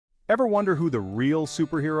Ever wonder who the real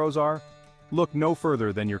superheroes are? Look no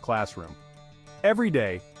further than your classroom. Every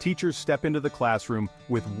day, teachers step into the classroom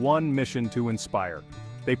with one mission to inspire.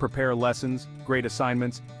 They prepare lessons, grade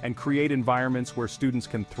assignments, and create environments where students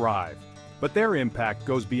can thrive. But their impact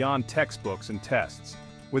goes beyond textbooks and tests.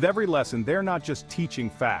 With every lesson, they're not just teaching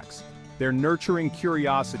facts. They're nurturing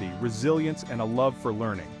curiosity, resilience, and a love for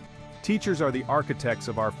learning. Teachers are the architects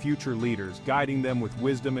of our future leaders, guiding them with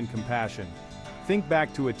wisdom and compassion. Think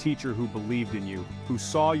back to a teacher who believed in you, who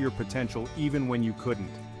saw your potential even when you couldn't.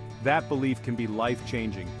 That belief can be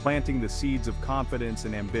life-changing, planting the seeds of confidence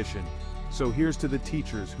and ambition. So here's to the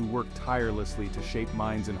teachers who work tirelessly to shape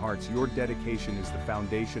minds and hearts. Your dedication is the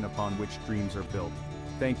foundation upon which dreams are built.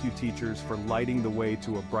 Thank you, teachers, for lighting the way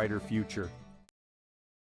to a brighter future.